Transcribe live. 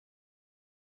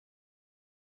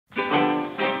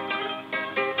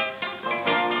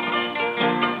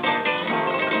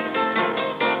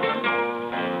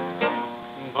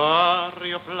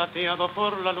plateado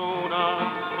por la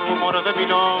luna, rumor de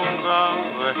milonga,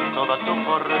 es toda tu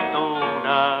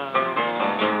fortuna.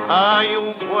 Hay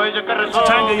un cuello que It's a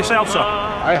tango yourself, sir?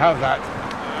 I have that.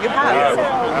 You have?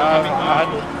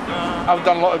 I've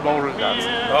done a lot of ballroom dance.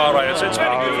 All right, it's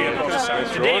very good for you.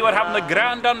 Because today we're having the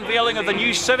grand unveiling of the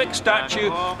new civic statue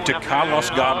to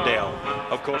Carlos Gardel.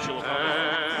 Of course, you'll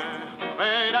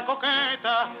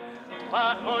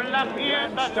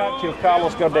statue of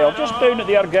Carlos Gardel just down at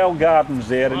the Argyle Gardens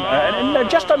there in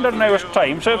just under an hour's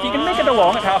time. So if you can make it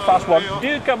along at 1:30,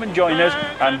 do come and join us,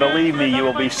 and believe me, you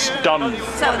will be stunned.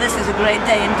 So this is a great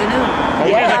day in Dunoon.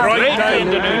 It is a great day in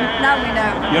Dunoon. Now we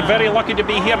know. You're very lucky to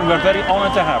be here, and we're very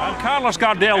honoured to have. And Carlos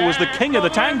Gardel was the king of the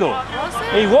tango.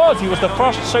 He was the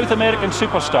first South American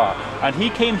superstar, and he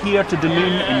came here to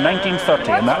Dunoon in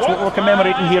 1930, and that's what we're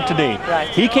commemorating here today.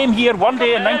 He came here one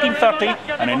day in 1930,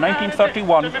 and in 1931,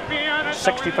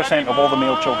 60% of all the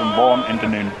male children born in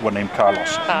Dunoon were named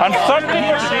Carlos. And 30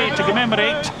 years today to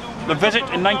commemorate the visit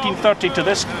in 1930 to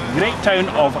this great town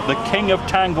of the king of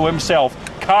tango himself,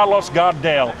 Carlos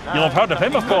Gardel. You'll have heard of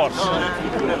him, of course.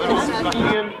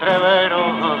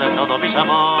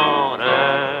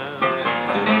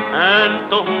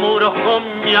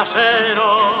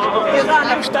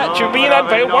 Statue being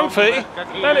unveiled, 1:30.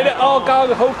 Down at the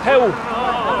Argyle Hotel.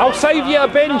 I'll save you a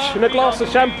bench and a glass of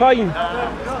champagne.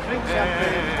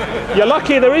 You're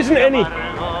lucky there isn't any.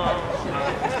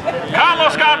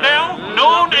 Carlos Gardel,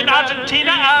 known in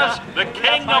Argentina as the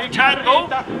King of Tango,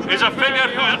 is a figure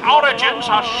whose origins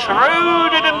are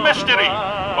shrouded in mystery.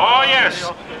 Oh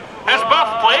yes. His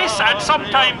birthplace, at some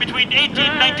time between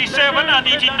 1897 and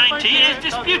 1890, is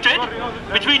disputed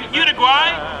between Uruguay,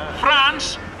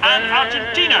 France and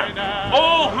Argentina,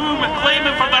 all whom claim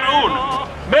him for their own.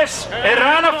 Miss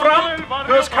Irana Frump,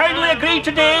 who has kindly agreed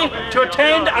today to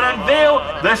attend and unveil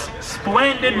this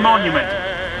splendid monument.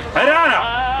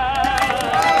 Irana!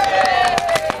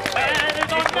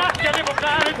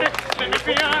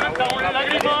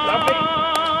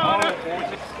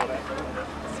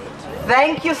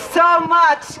 Thank you so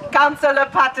much, Councillor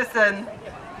Patterson.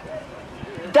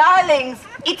 Darlings,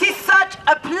 it is such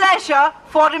a pleasure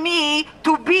for me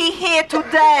to be here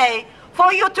today,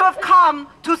 for you to have come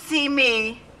to see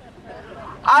me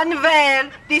unveil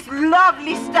this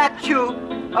lovely statue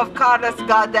of Carlos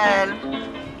Gardel.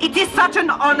 It is such an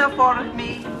honor for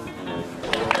me.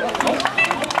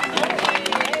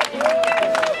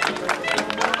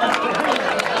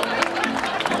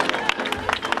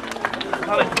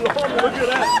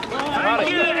 Thank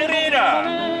you, Irina.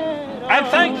 And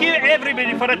thank you,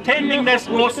 everybody, for attending this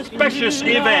auspicious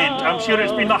event. I'm sure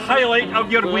it's been the highlight of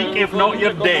your week, if not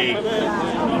your day.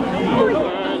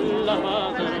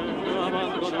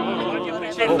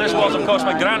 This was, of course,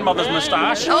 my grandmother's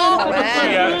moustache. Oh,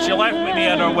 well. She left with me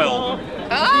in her will.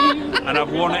 And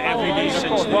I've worn it every day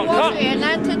since. Was he an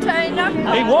entertainer?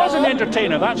 He was an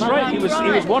entertainer, that's right. He was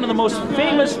one of the most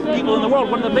famous people in the world,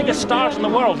 one of the biggest stars in the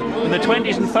world in the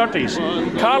 20s and 30s.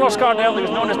 Carlos Gardel, he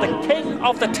was known as the king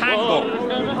of the tango.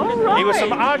 Oh, right. He was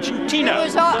from Argentina.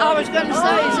 I was going to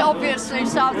say he's obviously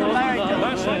South American.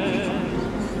 That's right.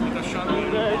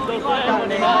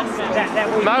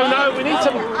 No, we need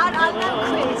some.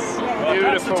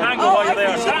 That's the tango while you're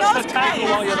there. That's the tango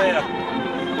while you're there.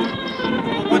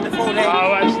 Wonderful name. Oh,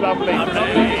 that's lovely.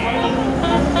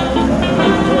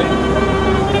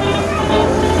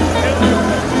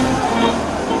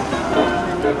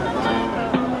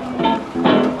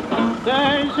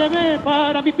 Déjeme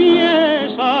para mi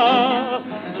pieza,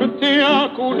 te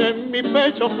acune en mi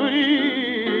pecho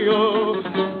frío,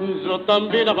 yo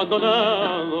también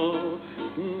abandonado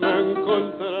me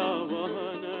encontré.